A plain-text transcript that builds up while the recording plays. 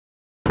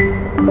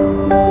Today,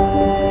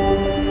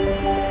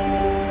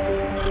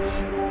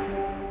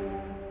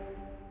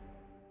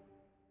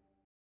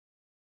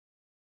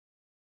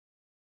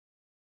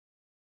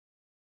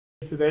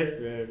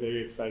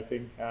 very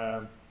exciting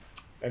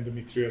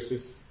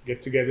endometriosis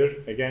get together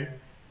again.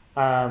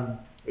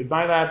 In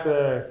my lab,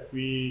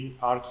 we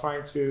are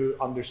trying to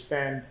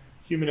understand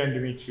human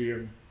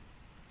endometrium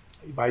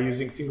by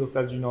using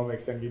single-cell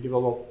genomics, and we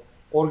develop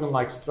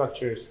organ-like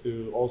structures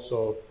to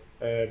also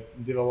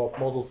develop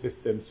model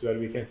systems where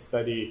we can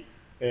study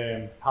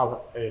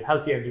how a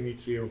healthy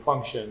endometrium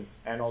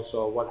functions and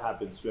also what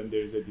happens when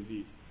there is a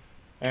disease.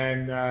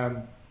 And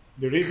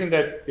the reason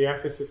that the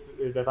emphasis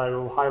that I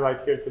will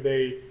highlight here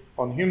today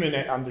on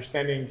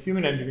understanding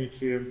human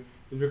endometrium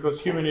is because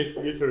human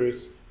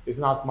uterus is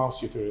not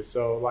mouse uterus.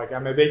 So like,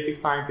 I'm a basic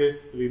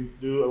scientist, we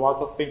do a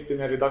lot of things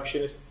in a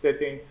reductionist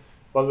setting,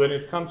 but when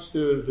it comes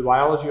to the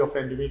biology of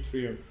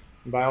endometrium,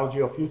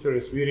 biology of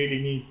uterus, we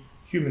really need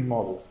human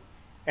models.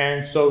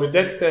 And so with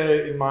that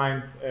in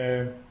mind,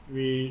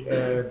 we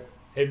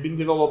have been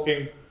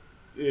developing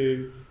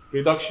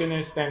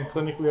reductionist and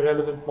clinically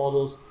relevant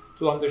models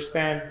to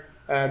understand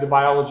the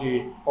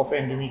biology of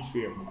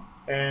endometrium.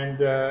 And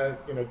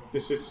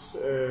this is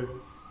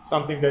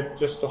something that,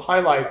 just to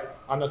highlight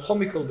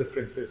anatomical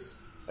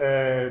differences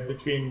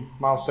between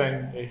mouse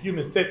and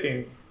human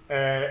setting,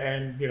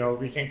 and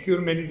we can cure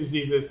many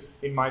diseases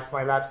in mice.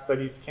 My lab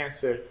studies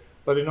cancer,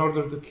 but in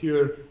order to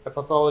cure a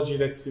pathology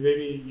that's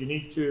very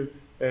unique to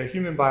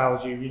human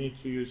biology, we need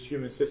to use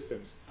human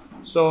systems.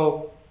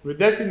 So with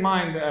that in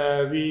mind,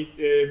 we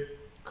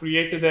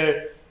created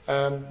a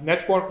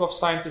network of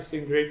scientists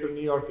in greater New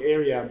York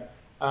area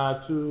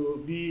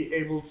to be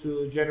able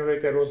to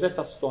generate a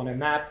Rosetta Stone, a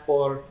map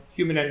for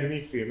human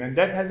endometrium. And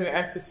that has an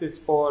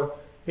emphasis for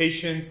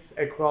patients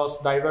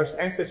across diverse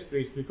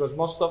ancestries, because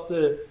most of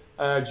the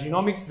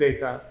genomics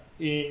data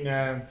in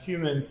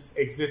humans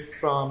exists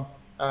from,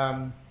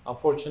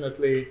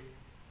 unfortunately,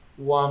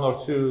 one or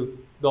two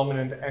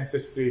dominant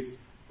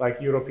ancestries, like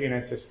European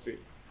ancestry.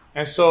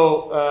 And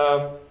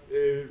so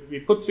we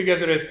put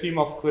together a team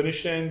of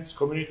clinicians,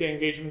 community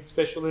engagement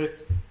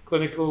specialists,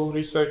 clinical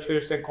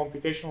researchers, and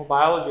computational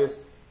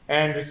biologists,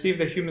 and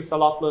received a Human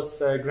Cell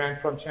Atlas grant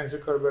from Chan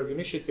Zuckerberg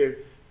Initiative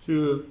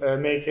to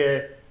make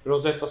a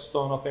Rosetta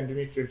Stone of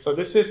endometrium. So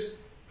this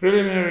is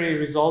preliminary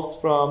results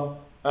from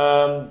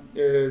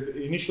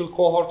initial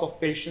cohort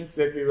of patients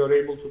that we were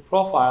able to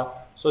profile.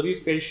 So these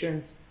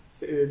patient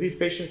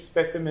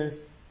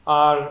specimens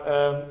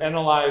are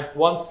analyzed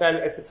one cell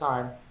at a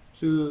time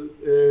to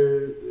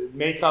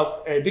make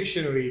up a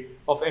dictionary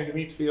of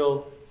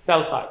endometrial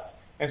cell types.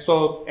 And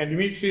so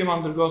endometrium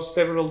undergoes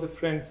several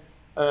different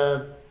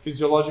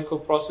physiological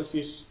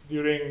processes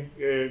during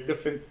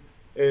different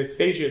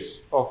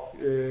stages of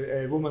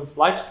a woman's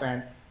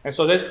lifespan. And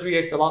so that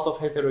creates a lot of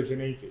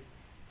heterogeneity.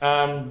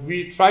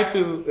 We try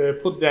to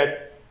put that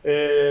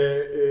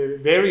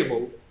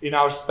variable in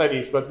our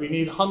studies, but we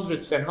need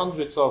hundreds and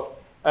hundreds of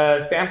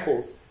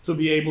samples to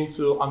be able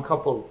to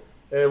uncouple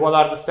what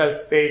are the cell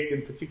states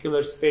in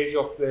particular stage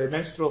of the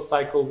menstrual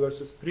cycle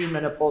versus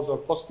premenopause or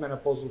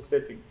postmenopausal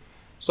setting.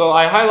 So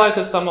I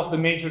highlighted some of the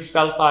major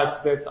cell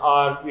types that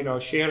are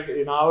shared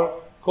in our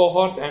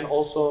cohort and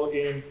also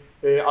in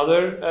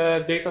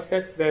other data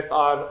sets that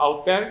are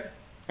out there.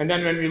 And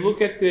then when we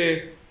look at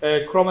the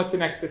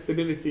chromatin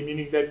accessibility,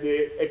 meaning that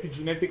the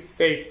epigenetic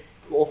state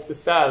of the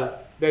cell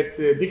that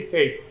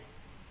dictates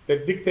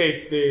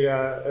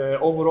the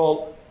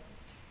overall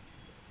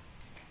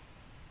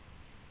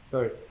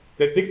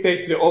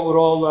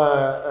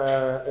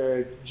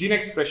gene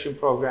expression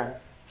program,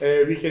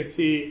 we can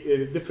see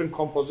a different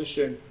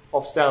composition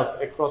of cells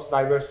across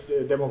diverse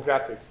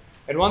demographics.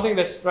 And one thing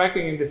that's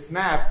striking in this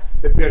map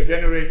that we are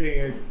generating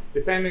is,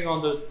 depending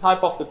on the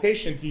type of the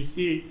patient, you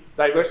see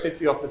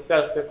diversity of the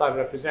cells that are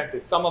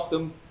represented. Some of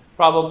them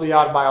probably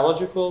are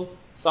biological,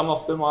 some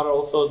of them are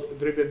also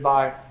driven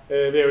by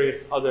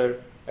various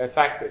other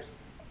factors.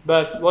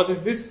 But what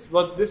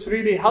this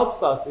really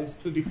helps us is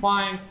to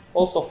define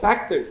also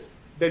factors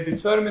that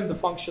determine the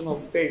functional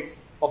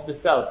states of the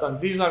cells, and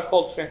these are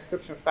called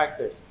transcription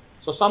factors.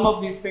 So some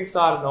of these things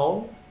are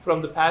known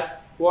from the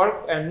past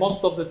work, and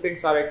most of the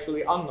things are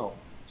actually unknown.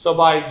 So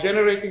by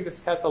generating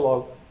this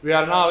catalog, we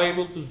are now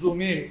able to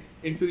zoom in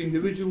into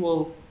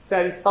individual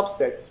cell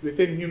subsets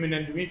within human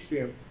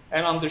endometrium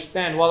and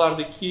understand what are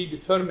the key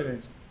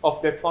determinants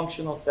of that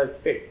functional cell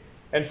state.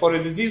 And for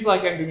a disease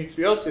like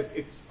endometriosis,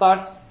 it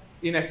starts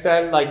in a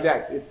cell like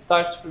that. It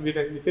starts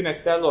within a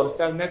cell or a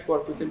cell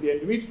network within the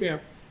endometrium,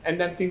 and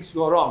then things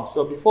go wrong.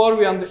 So before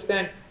we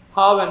understand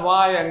how and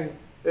why and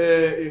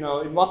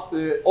in what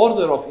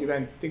order of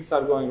events things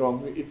are going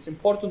wrong, it's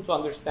important to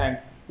understand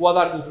what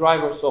are the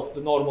drivers of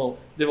the normal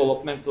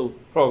developmental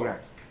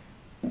programs.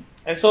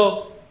 And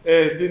so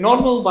the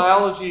normal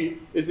biology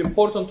is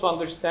important to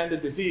understand the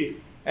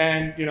disease.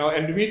 And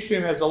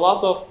endometrium has a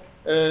lot of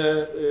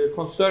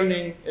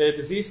concerning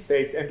disease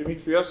states.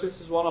 Endometriosis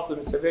is one of them.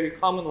 It's a very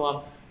common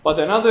one. But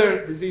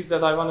another disease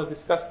that I want to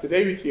discuss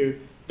today with you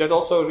that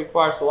also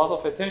requires a lot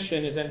of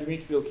attention is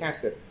endometrial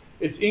cancer.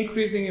 It's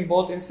increasing in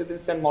both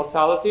incidence and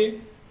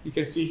mortality. You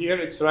can see here,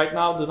 it's right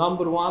now the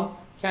 #1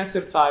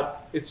 cancer type.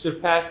 It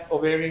surpassed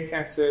ovarian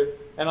cancer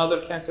and other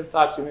cancer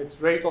types in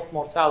its rate of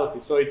mortality.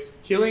 So it's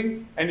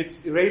killing, and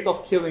its rate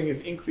of killing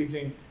is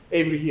increasing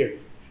every year.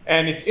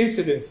 And its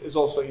incidence is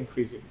also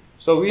increasing.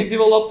 So we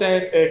developed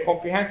a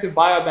comprehensive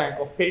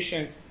biobank of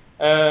patients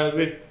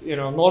with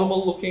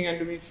normal-looking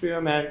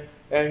endometrium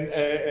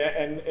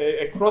and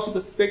across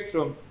the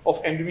spectrum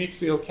of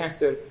endometrial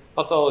cancer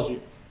pathology.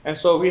 And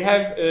so we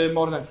have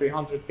more than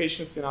 300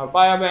 patients in our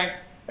biobank,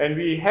 and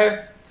we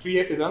have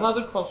created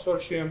another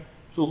consortium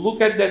to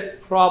look at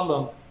that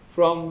problem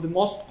from the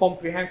most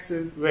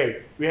comprehensive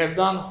way. We have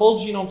done whole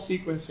genome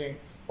sequencing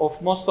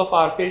of most of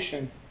our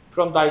patients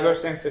from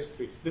diverse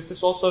ancestries. This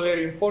is also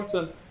very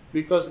important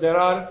because there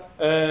are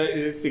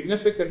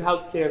significant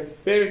healthcare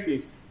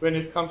disparities when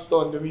it comes to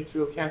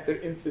endometrial cancer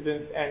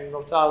incidence and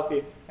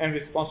mortality and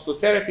response to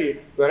therapy,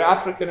 where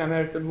African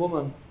American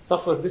women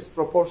suffer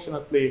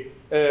disproportionately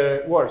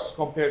worse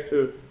compared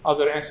to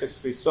other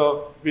ancestries.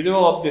 So we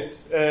developed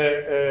this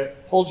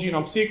whole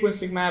genome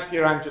sequencing map.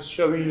 Here I'm just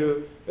showing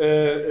you,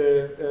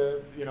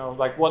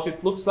 like what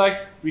it looks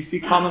like. We see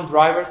common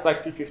drivers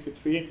like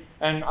P53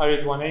 and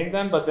ARID1A in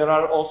them, but there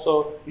are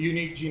also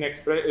unique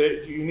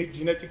unique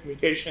genetic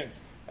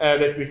mutations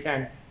that we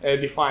can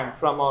define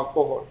from our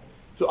cohort.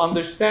 To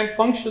understand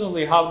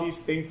functionally how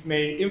these things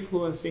may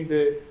influencing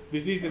the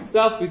disease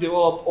itself, we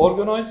developed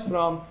organoids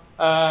from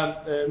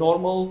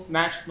normal,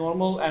 matched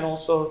normal, and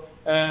also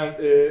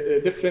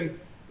different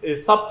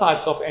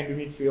subtypes of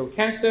endometrial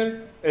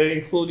cancer,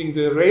 including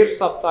the rare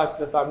subtypes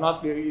that are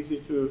not very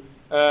easy to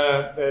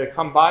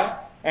come by.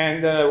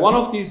 And one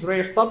of these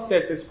rare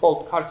subsets is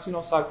called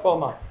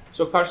carcinosarcoma.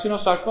 So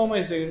carcinosarcoma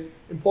is an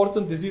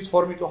important disease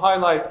for me to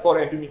highlight for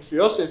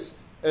endometriosis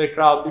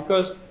crowd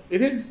because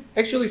it is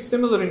actually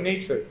similar in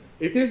nature.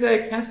 It is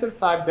a cancer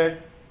type that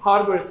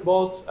harbors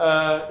both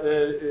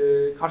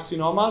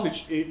carcinoma,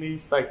 which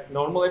means like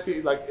normal,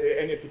 like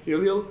an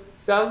epithelial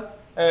cell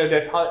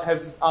that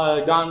has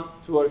gone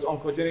towards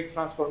oncogenic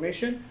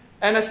transformation,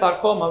 and a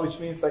sarcoma, which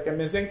means like a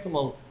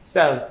mesenchymal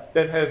cell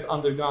that has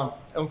undergone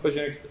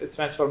oncogenic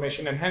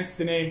transformation, and hence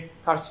the name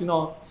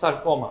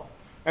carcinosarcoma.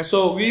 And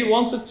so we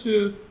wanted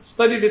to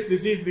study this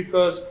disease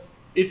because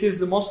it is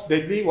the most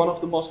deadly, one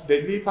of the most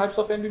deadly types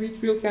of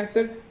endometrial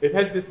cancer. It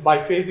has this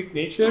biphasic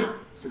nature,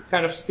 it's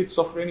kind of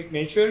schizophrenic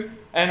nature,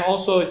 and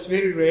also it's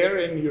very rare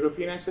in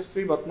European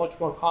ancestry, but much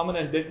more common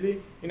and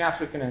deadly in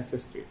African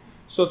ancestry.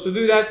 So to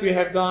do that, we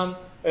have done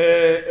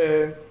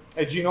a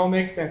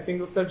genomics and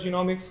single-cell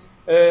genomics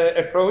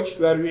approach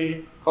where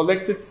we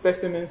collected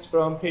specimens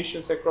from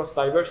patients across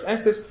diverse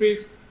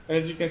ancestries. And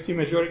as you can see,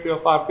 majority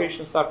of our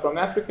patients are from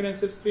African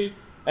ancestry.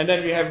 And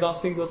then we have done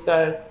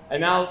single-cell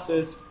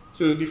analysis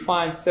to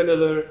define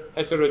cellular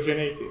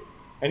heterogeneity.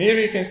 And here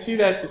you can see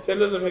that the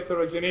cellular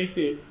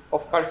heterogeneity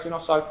of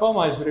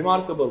carcinosarcoma is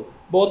remarkable.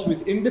 Both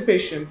within the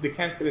patient, the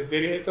cancer is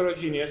very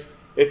heterogeneous.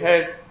 It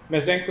has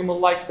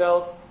mesenchymal-like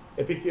cells,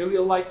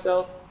 epithelial-like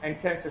cells, and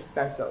cancer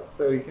stem cells.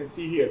 So you can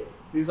see here,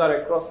 these are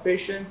across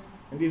patients,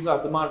 and these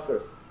are the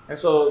markers. And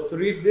so to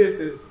read this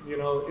is,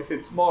 if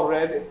it's more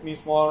red, it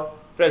means more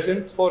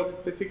present for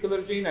the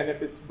particular gene, and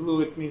if it's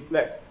blue, it means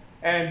less.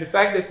 And the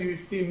fact that you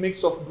see a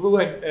mix of blue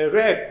and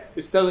red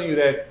is telling you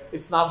that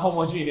it's not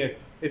homogeneous,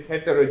 it's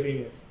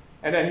heterogeneous.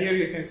 And then here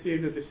you can see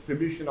the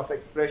distribution of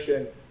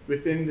expression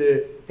within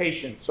the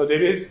patient. So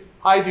there is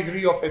high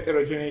degree of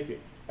heterogeneity.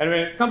 And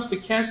when it comes to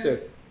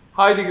cancer,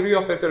 high degree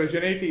of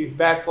heterogeneity is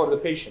bad for the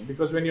patient,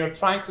 because when you're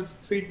trying to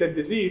treat the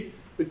disease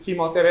with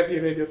chemotherapy,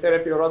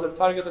 radiotherapy, or other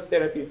targeted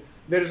therapies,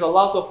 there is a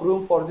lot of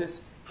room for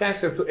this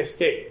cancer to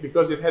escape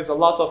because it has a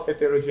lot of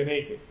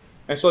heterogeneity.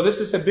 And so this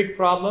is a big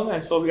problem,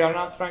 and so we are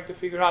now trying to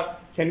figure out,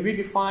 can we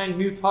define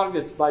new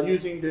targets by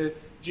using the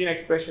gene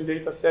expression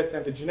data sets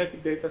and the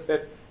genetic data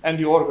sets and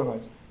the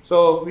organoids.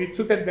 So we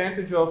took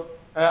advantage of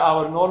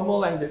our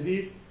normal and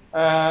diseased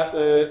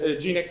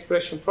gene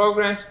expression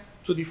programs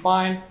to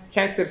define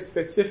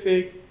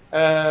cancer-specific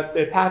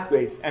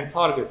pathways and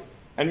targets.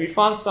 And we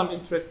found some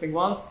interesting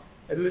ones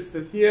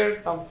listed here,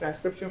 some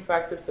transcription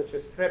factors such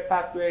as CREB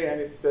pathway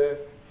and its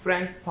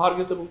friends,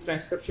 targetable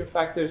transcription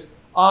factors,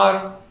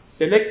 are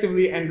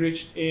selectively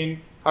enriched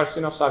in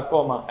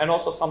carcinosarcoma, and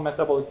also some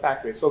metabolic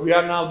pathways. So we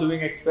are now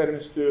doing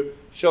experiments to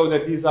show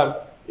that these are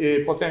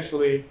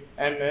potentially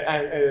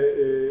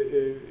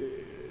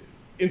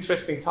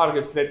interesting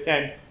targets that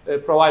can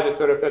provide a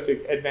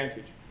therapeutic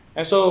advantage.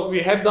 And so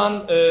we have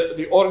done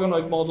the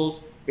organoid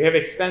models, we have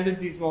expanded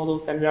these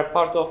models, and we are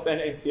part of an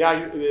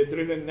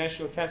NCI-driven,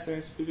 National Cancer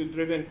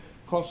Institute-driven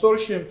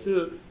consortium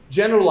to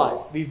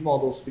generalize these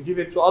models, to give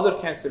it to other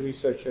cancer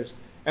researchers.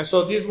 And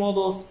so these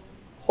models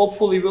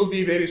hopefully will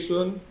be very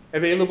soon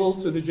available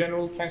to the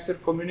general cancer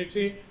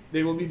community.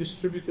 They will be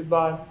distributed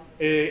by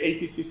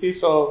ATCC.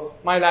 So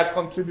my lab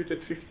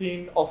contributed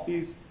 15 of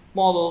these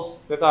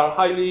models that are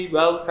highly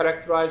well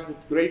characterized with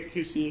great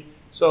QC.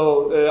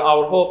 So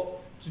our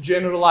hope to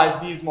generalize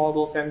these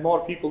models, and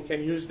more people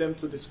can use them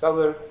to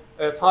discover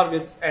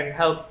targets and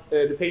help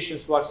the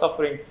patients who are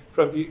suffering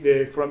from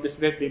this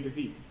deadly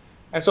disease.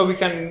 And so we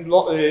can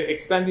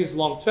expand these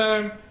long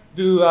term,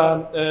 do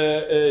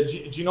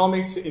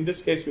genomics. In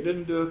this case, we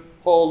didn't do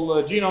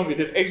whole genome, we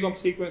did exome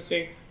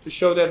sequencing to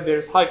show that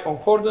there's high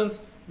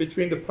concordance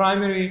between the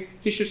primary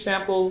tissue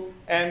sample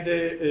and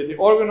the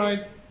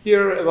organoid.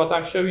 Here, what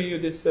I'm showing you,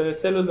 this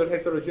cellular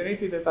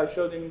heterogeneity that I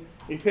showed in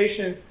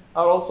patients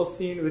are also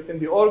seen within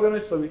the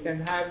organoid, so we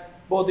can have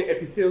both the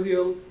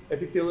epithelial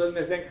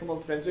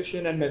mesenchymal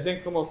transition and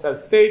mesenchymal cell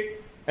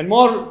states. And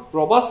more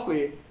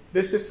robustly,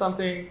 this is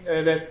something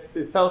that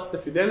tells the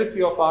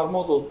fidelity of our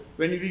model.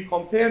 When we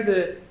compare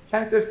the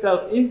cancer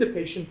cells in the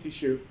patient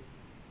tissue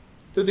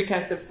to the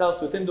cancer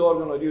cells within the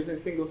organoid using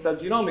single-cell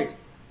genomics,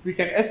 we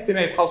can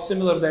estimate how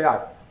similar they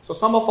are. So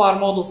some of our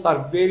models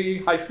are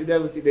very high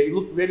fidelity. They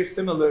look very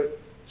similar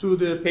to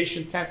the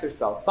patient cancer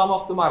cells. Some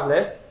of them are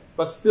less,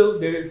 but still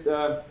there is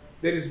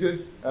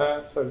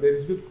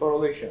good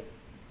correlation.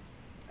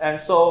 And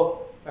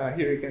so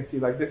here you can see,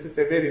 like, this is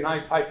a very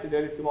nice high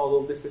fidelity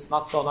model. This is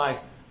not so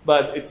nice,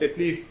 but it's at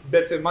least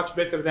better, much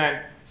better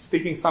than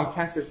sticking some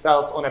cancer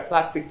cells on a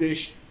plastic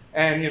dish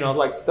and, you know,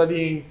 like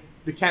studying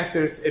the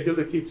cancer's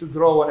ability to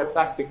grow on a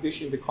plastic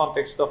dish in the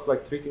context of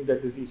like treating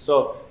that disease.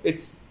 So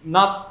it's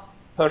not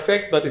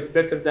perfect, but it's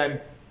better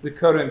than the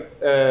current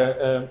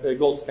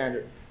gold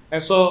standard.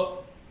 And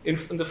so in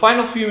the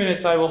final few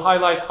minutes, I will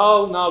highlight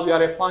how now we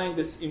are applying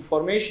this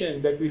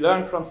information that we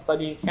learned from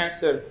studying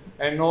cancer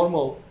and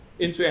normal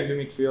into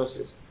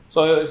endometriosis.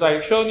 So as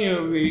I've shown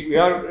you, we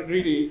are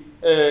really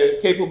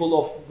capable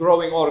of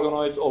growing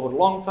organoids over a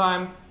long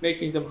time,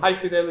 making them high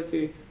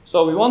fidelity.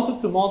 So we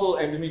wanted to model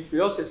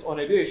endometriosis on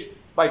a dish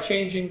by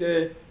changing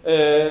the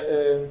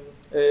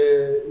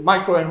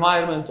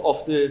microenvironment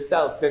of the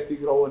cells that we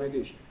grow on a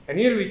dish. And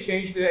here we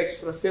change the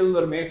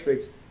extracellular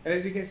matrix. And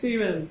as you can see,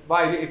 even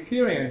by the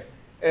appearance,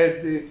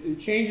 as the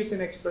changes in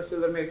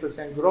extracellular matrix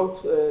and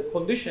growth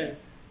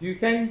conditions, you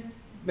can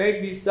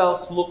make these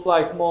cells look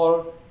like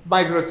more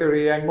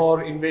migratory and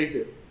more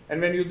invasive.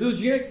 And when you do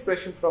gene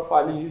expression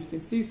profiling, you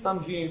can see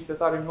some genes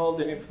that are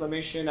involved in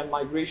inflammation and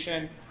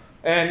migration,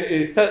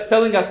 and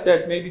telling us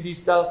that maybe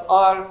these cells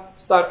are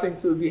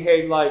starting to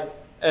behave like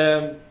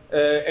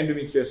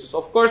endometriosis.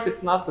 Of course,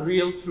 it's not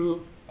real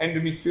true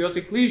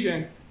endometriotic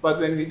lesion, but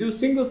when we do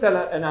single cell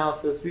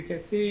analysis, we can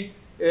see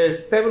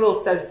several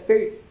cell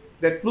states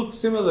that look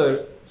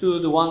similar to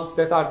the ones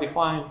that are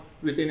defined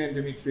within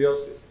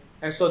endometriosis.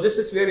 And so this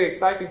is very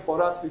exciting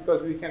for us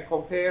because we can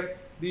compare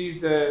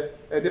these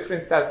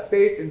different cell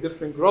states in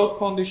different growth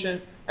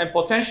conditions, and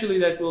potentially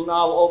that will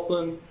now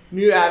open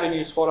new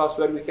avenues for us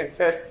where we can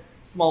test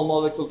small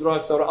molecule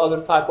drugs or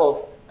other type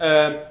of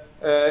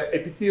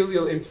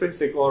epithelial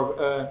intrinsic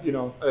or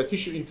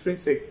tissue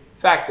intrinsic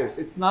factors.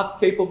 It's not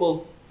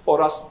capable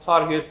for us to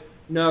target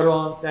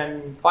neurons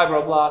and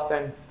fibroblasts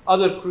and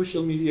other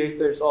crucial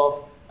mediators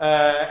of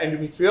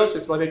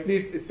endometriosis, but at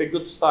least it's a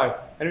good start.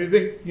 And we've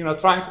been,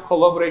 trying to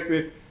collaborate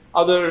with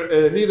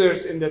other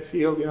leaders in that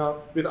field.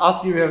 With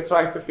us, we are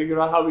trying to figure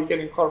out how we can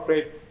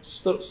incorporate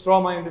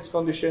stroma in this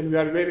condition. We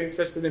are very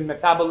interested in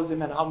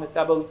metabolism and how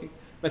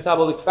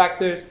metabolic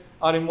factors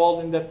are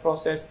involved in that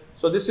process.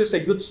 So this is a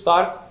good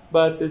start,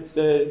 but it's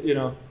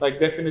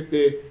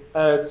definitely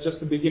it's just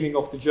the beginning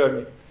of the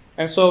journey.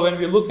 And so when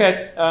we look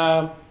at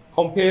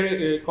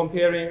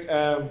comparing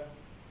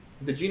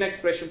the gene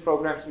expression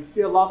programs, we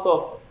see a lot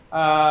of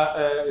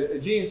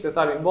genes that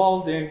are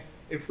involved in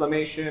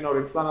inflammation or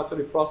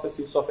inflammatory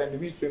processes of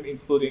endometrium,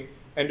 including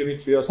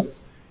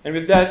endometriosis. And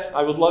with that,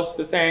 I would like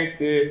to thank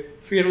the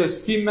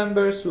fearless team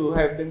members who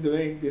have been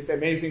doing this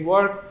amazing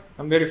work.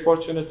 I'm very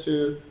fortunate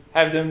to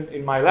have them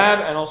in my lab,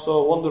 and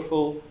also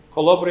wonderful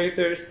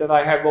collaborators that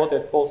I have both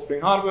at Cold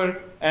Spring Harbor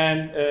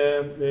and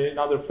in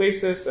other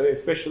places,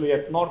 especially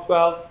at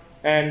Northwell.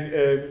 And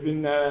we've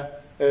been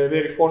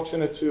very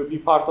fortunate to be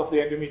part of the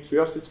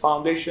Endometriosis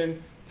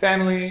Foundation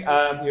family.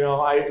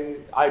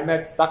 I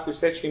met Dr.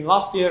 Sechkin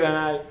last year, and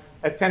I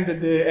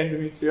attended the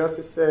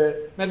endometriosis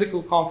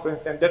medical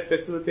conference, and that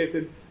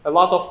facilitated a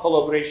lot of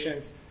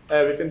collaborations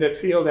within that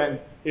field. And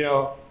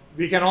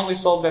we can only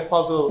solve that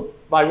puzzle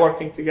by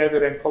working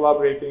together and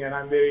collaborating. And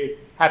I'm very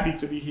happy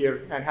to be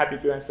here and happy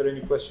to answer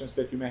any questions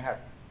that you may have.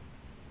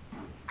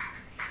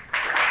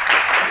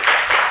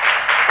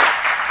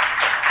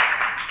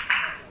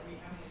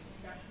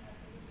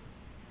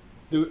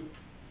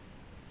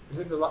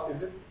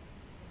 Is it?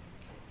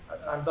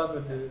 I'm done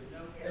with the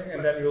thing,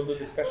 and then we'll do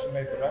discussion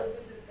later, right?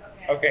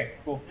 Okay,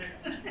 cool.